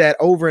did that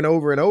over and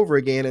over and over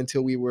again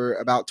until we were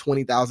about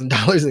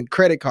 $20,000 in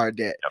credit card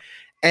debt. Yep.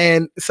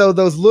 And so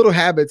those little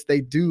habits,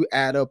 they do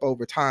add up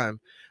over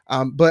time.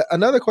 But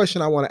another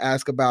question I want to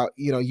ask about,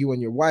 you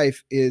and your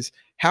wife is,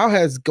 how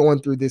has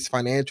going through this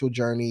financial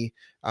journey,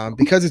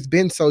 because it's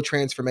been so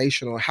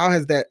transformational, how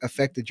has that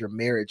affected your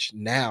marriage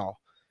now?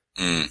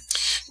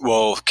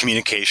 Well,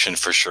 communication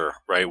for sure,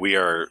 right? We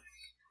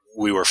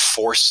were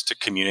forced to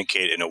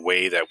communicate in a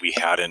way that we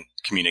hadn't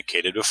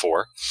communicated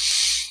before.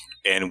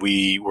 And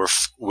we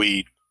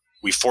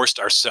forced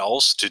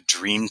ourselves to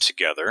dream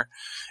together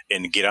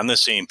and get on the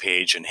same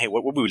page. And hey,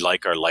 what would we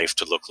like our life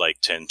to look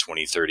like 10,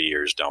 20, 30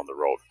 years down the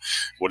road?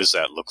 What does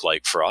that look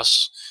like for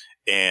us?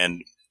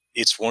 And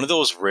it's one of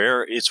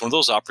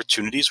those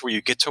opportunities where you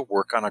get to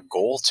work on a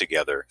goal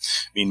together.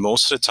 I mean,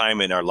 most of the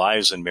time in our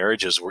lives and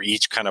marriages, we're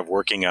each kind of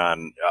working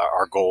on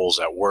our goals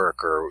at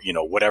work or,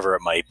 whatever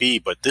it might be.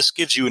 But this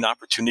gives you an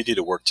opportunity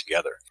to work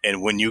together.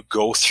 And when you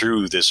go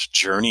through this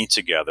journey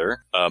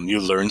together, you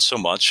learn so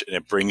much and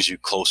it brings you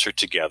closer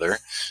together.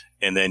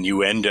 And then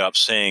you end up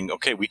saying,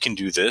 okay, we can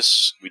do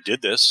this. We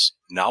did this.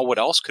 Now what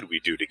else could we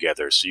do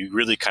together? So you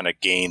really kind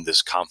of gain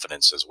this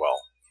confidence as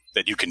well,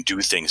 that you can do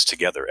things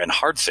together and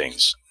hard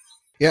things.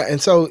 Yeah.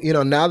 And so,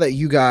 now that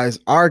you guys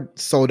are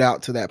sold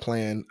out to that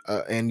plan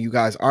and you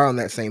guys are on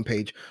that same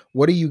page,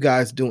 what are you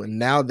guys doing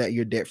now that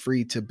you're debt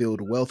free to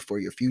build wealth for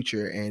your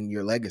future and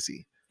your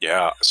legacy?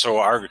 Yeah.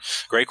 So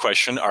great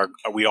question.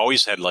 We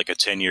always had like a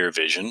 10-year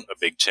vision, a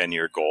big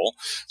 10-year goal.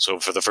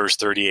 So for the first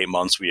 38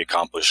 months, we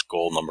accomplished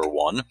goal number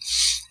 1,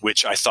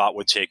 which I thought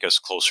would take us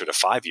closer to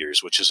 5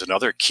 years, which is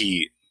another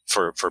key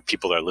for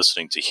people that are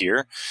listening to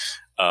hear.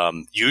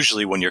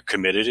 Usually when you're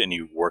committed and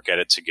you work at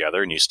it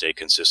together and you stay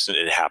consistent,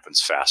 it happens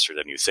faster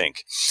than you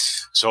think.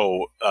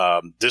 So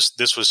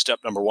this was step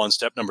number 1.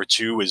 Step number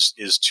 2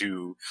 is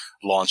to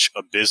launch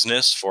a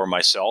business for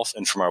myself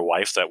and for my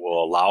wife that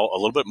will allow a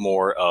little bit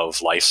more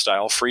of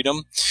lifestyle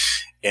freedom,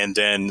 and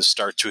then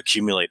start to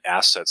accumulate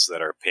assets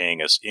that are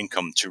paying us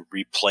income to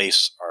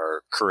replace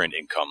our current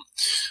income,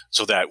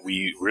 so that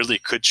we really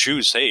could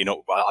choose, hey,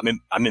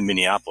 I'm in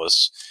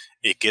Minneapolis.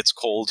 It gets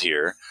cold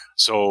here.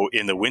 So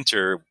in the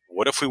winter,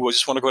 what if we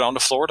just want to go down to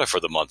Florida for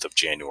the month of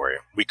January?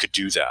 We could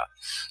do that.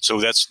 So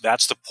that's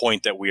the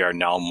point that we are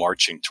now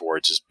marching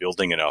towards, is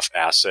building enough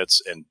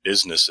assets and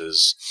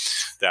businesses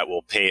that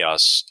will pay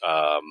us,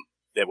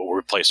 that will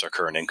replace our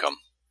current income.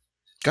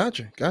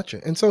 Gotcha.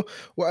 And so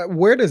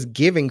where does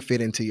giving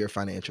fit into your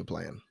financial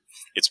plan?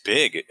 It's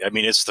big. I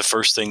mean, it's the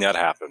first thing that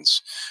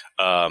happens.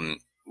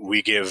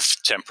 We give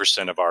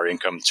 10% of our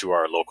income to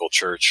our local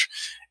church.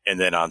 And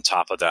then on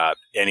top of that,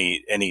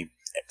 any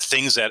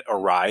things that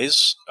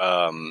arise,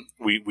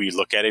 we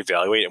look at,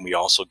 evaluate, and we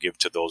also give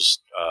to those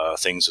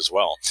things as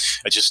well.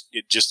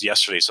 Just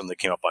yesterday, something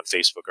came up on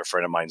Facebook. A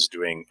friend of mine's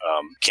doing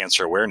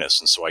cancer awareness,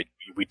 and so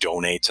we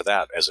donate to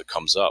that as it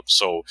comes up.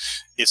 So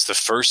it's the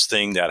first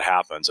thing that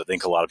happens. I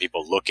think a lot of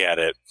people look at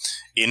it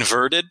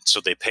inverted,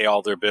 so they pay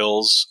all their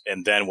bills,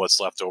 and then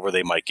what's left over,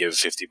 they might give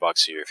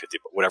 $50 a year,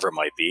 whatever it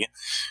might be.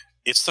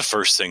 It's the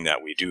first thing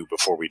that we do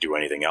before we do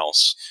anything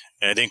else.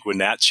 And I think when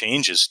that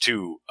changes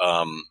too,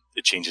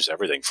 it changes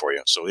everything for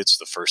you. So it's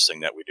the first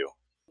thing that we do.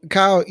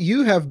 Kyle,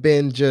 you have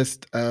been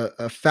just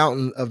a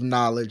fountain of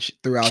knowledge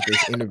throughout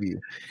this interview.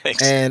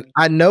 Thanks. And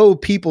I know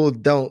people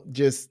don't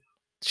just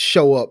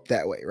show up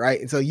that way,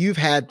 right? And so you've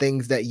had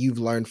things that you've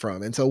learned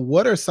from. And so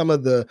what are some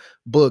of the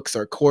books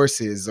or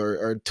courses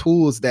or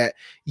tools that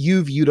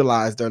you've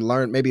utilized or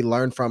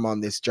learned from on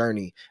this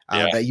journey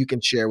that you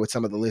can share with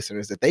some of the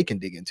listeners that they can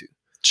dig into?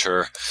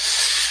 Sure.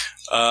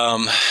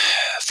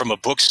 From a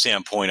book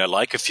standpoint, I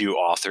like a few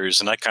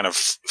authors, and I kind of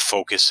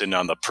focus in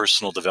on the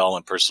personal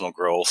development, personal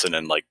growth, and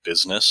then like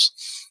business,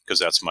 because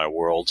that's my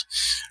world.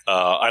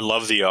 I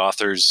love the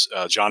authors.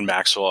 John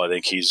Maxwell, I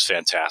think he's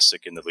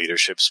fantastic in the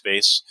leadership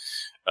space.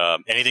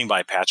 Anything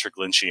by Patrick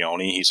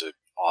Lencioni, he's an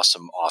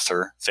awesome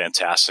author,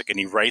 fantastic. And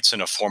he writes in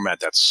a format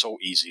that's so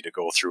easy to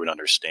go through and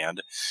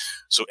understand.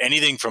 So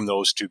anything from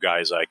those two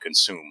guys I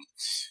consume.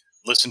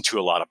 Listen to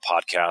a lot of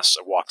podcasts.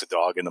 I walk the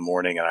dog in the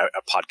morning, and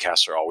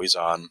podcasts are always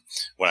on.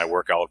 When I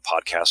work out,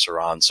 podcasts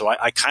are on. So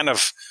I kind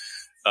of,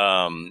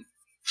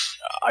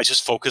 I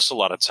just focus a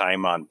lot of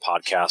time on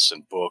podcasts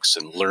and books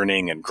and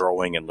learning and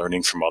growing and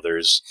learning from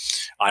others.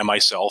 I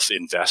myself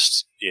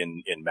invest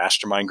in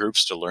mastermind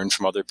groups to learn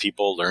from other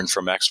people, learn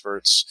from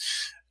experts.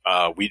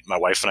 My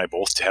wife and I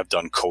both have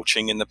done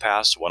coaching in the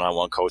past,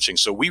 one-on-one coaching.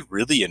 So we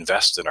really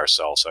invest in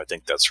ourselves. I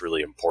think that's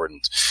really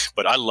important.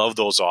 But I love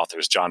those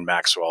authors, John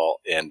Maxwell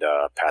and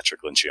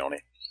Patrick Lencioni.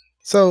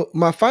 So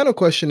my final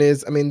question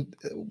is, I mean,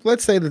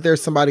 let's say that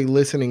there's somebody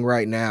listening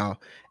right now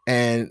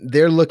and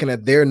they're looking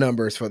at their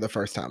numbers for the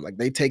first time. Like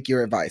they take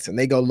your advice and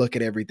they go look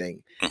at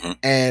everything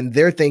and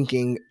they're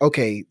thinking,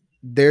 okay,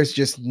 there's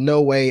just no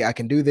way I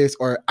can do this,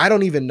 or I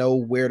don't even know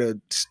where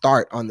to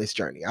start on this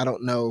journey. I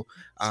don't know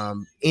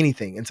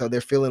anything. And so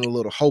they're feeling a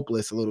little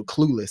hopeless, a little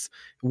clueless.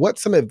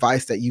 What's some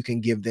advice that you can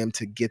give them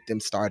to get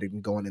them started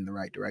and going in the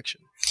right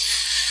direction?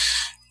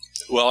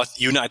 Well,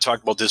 you and I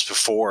talked about this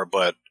before,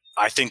 but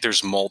I think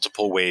there's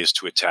multiple ways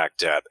to attack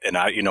debt. And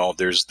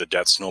there's the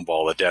debt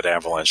snowball, the debt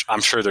avalanche.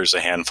 I'm sure there's a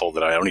handful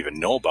that I don't even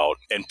know about.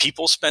 And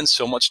people spend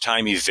so much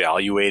time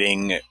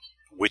evaluating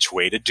which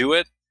way to do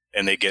it,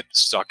 and they get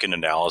stuck in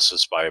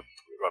analysis by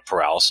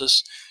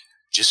paralysis.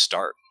 Just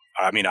start.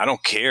 I mean, I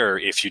don't care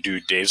if you do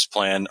Dave's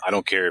plan. I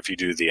don't care if you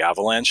do the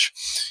avalanche.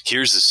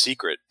 Here's the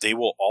secret. They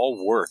will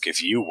all work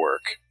if you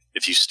work.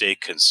 If you stay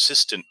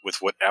consistent with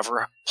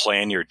whatever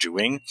plan you're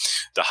doing,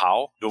 the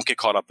how, don't get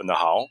caught up in the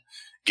how.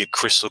 Get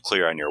crystal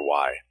clear on your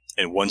why.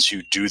 And once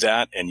you do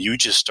that and you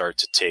just start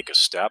to take a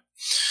step,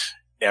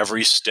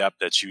 every step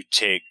that you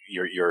take,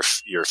 your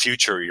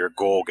future, your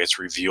goal gets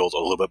revealed a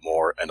little bit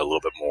more and a little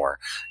bit more.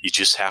 You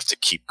just have to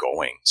keep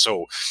going.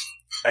 So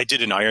I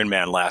did an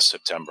Ironman last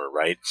September,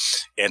 right?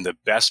 And the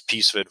best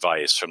piece of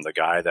advice from the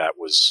guy that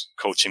was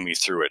coaching me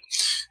through it,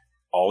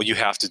 all you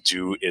have to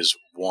do is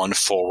one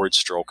forward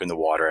stroke in the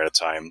water at a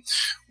time,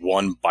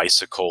 one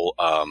bicycle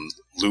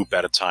loop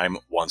at a time,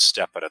 one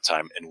step at a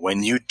time. And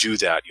when you do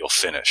that, you'll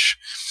finish.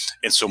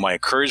 And so my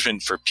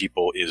encouragement for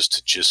people is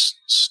to just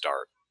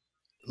start.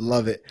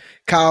 Love it.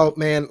 Kyle,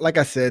 man, like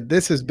I said,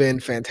 this has been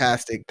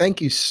fantastic.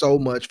 Thank you so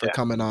much for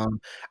coming on.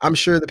 I'm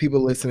sure the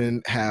people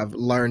listening have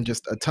learned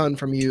just a ton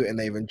from you and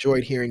they've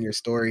enjoyed hearing your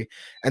story.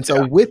 And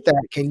so with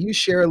that, can you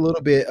share a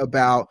little bit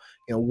about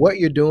what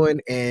you're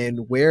doing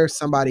and where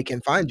somebody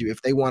can find you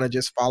if they want to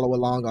just follow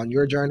along on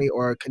your journey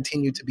or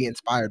continue to be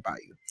inspired by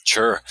you?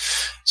 Sure.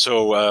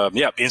 So,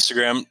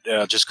 Instagram,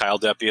 just Kyle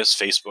Depius,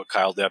 Facebook,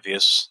 Kyle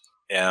Depius.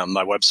 And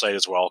my website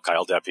as well,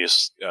 Kyle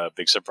Depius,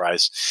 big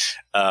surprise.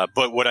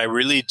 But what I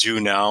really do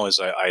now is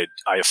I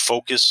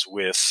focus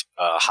with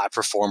high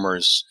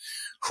performers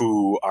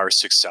who are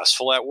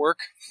successful at work,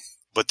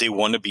 but they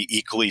want to be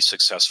equally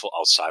successful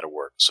outside of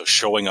work. So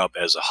showing up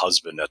as a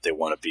husband that they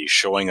want to be,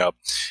 showing up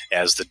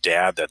as the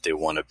dad that they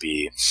want to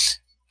be,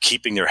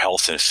 keeping their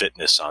health and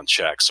fitness on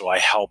check. So I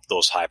help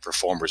those high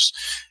performers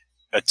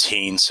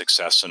attain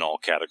success in all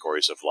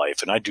categories of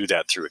life. And I do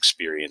that through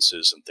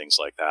experiences and things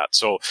like that.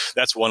 So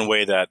that's one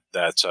way that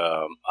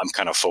I'm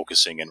kind of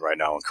focusing in right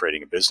now in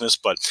creating a business.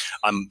 But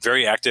I'm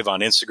very active on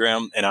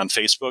Instagram and on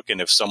Facebook.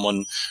 And if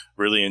someone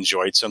really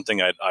enjoyed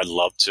something, I'd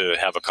love to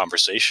have a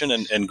conversation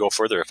and go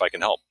further if I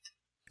can help.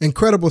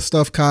 Incredible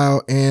stuff,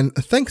 Kyle. And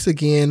thanks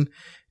again.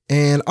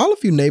 And all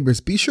of you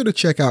neighbors, be sure to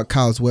check out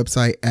Kyle's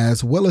website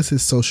as well as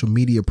his social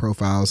media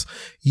profiles.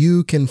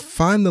 You can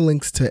find the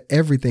links to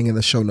everything in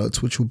the show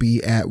notes, which will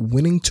be at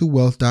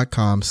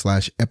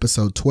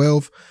winningtowealth.com/episode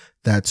 12.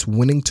 That's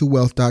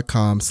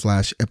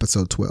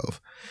winningtowealth.com/episode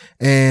 12.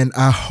 And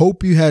I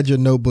hope you had your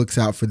notebooks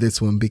out for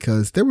this one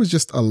because there was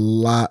just a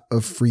lot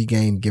of free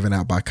game given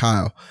out by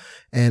Kyle.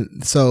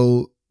 And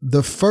so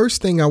the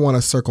first thing I want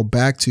to circle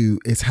back to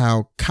is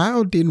how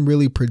Kyle didn't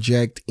really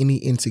project any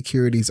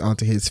insecurities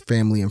onto his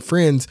family and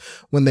friends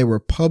when they were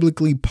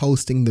publicly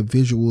posting the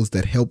visuals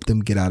that helped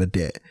them get out of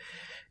debt.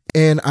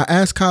 And I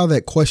asked Kyle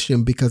that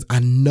question because I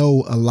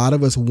know a lot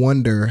of us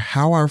wonder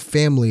how our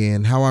family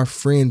and how our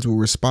friends will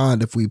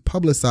respond if we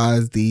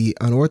publicize the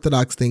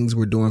unorthodox things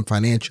we're doing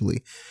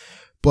financially.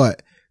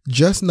 But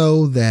just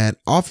know that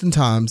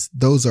oftentimes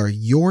those are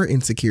your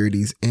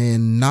insecurities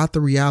and not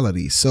the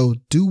reality. So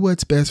do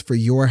what's best for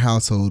your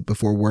household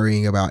before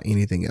worrying about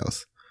anything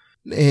else.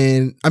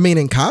 And I mean,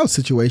 in Kyle's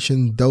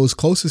situation, those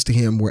closest to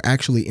him were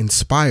actually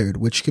inspired,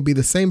 which could be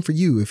the same for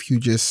you if you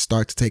just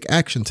start to take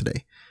action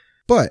today.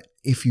 But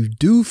if you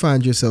do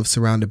find yourself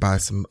surrounded by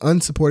some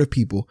unsupportive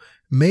people,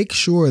 make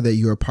sure that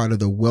you are part of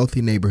the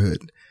Wealthy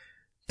Neighborhood.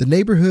 The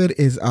neighborhood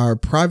is our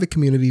private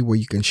community where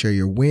you can share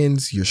your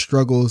wins, your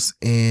struggles,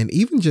 and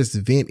even just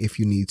vent if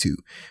you need to.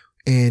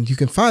 And you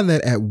can find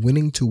that at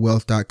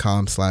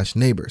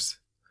winningtowealth.com/neighbors.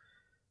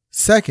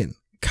 Second,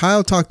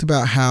 Kyle talked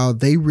about how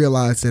they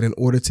realized that in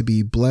order to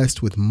be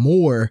blessed with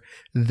more,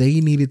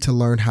 they needed to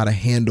learn how to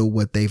handle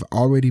what they've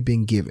already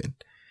been given.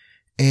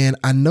 And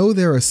I know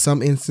there are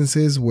some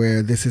instances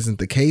where this isn't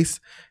the case.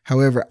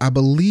 However, I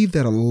believe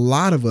that a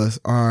lot of us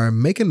are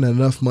making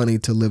enough money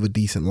to live a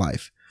decent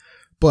life.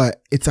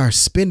 But it's our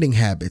spending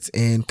habits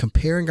and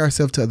comparing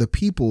ourselves to other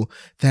people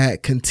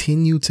that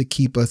continue to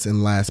keep us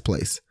in last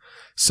place.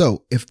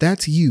 So if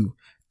that's you,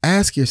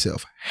 ask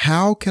yourself,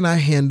 how can I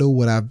handle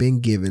what I've been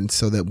given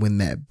so that when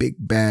that big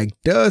bag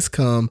does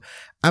come,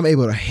 I'm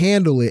able to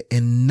handle it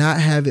and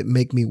not have it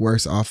make me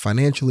worse off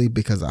financially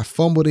because I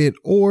fumbled it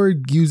or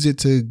use it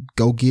to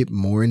go get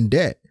more in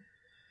debt.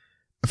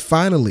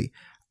 Finally,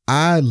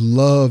 I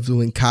loved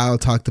when Kyle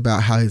talked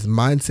about how his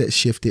mindset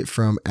shifted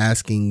from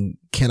asking,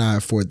 can I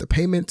afford the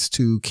payments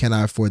to can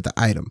I afford the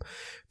item?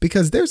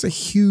 Because there's a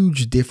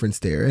huge difference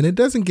there and it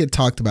doesn't get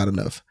talked about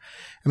enough.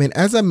 I mean,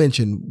 as I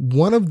mentioned,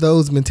 one of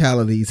those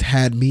mentalities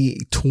had me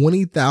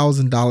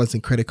 $20,000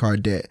 in credit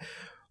card debt,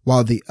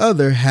 while the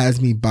other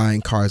has me buying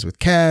cars with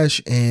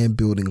cash and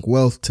building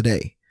wealth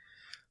today.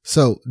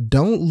 So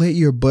don't let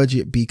your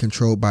budget be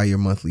controlled by your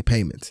monthly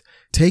payments.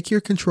 Take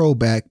your control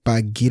back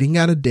by getting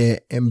out of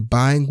debt and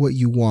buying what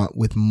you want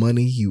with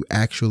money you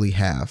actually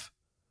have.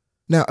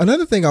 Now,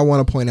 another thing I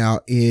want to point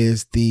out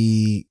is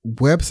the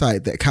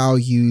website that Kyle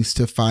used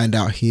to find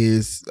out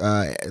his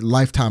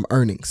lifetime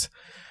earnings.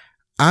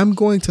 I'm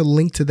going to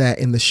link to that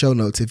in the show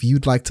notes if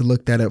you'd like to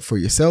look that up for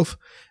yourself.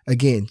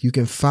 Again, you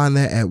can find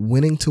that at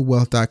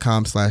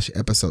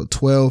winningtowealth.com/episode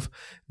 12.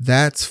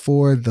 That's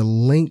for the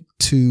link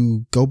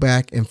to go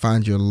back and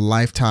find your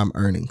lifetime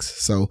earnings.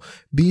 So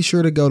be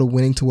sure to go to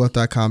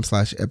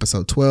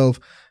winningtowealth.com/episode 12.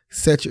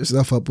 Set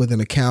yourself up with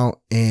an account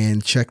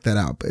and check that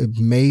out. It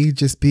may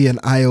just be an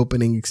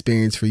eye-opening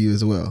experience for you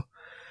as well.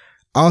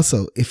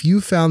 Also, if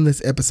you found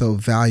this episode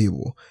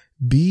valuable,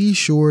 be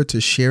sure to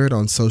share it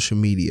on social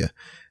media.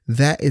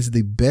 That is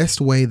the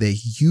best way that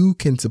you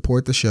can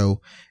support the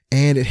show,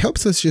 and it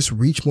helps us just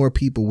reach more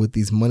people with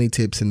these money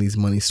tips and these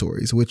money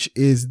stories, which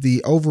is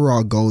the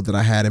overall goal that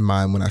I had in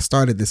mind when I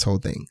started this whole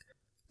thing.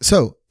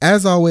 So,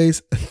 as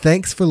always,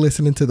 thanks for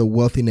listening to the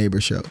Wealthy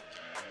Neighbor Show.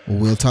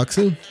 We'll talk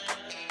soon.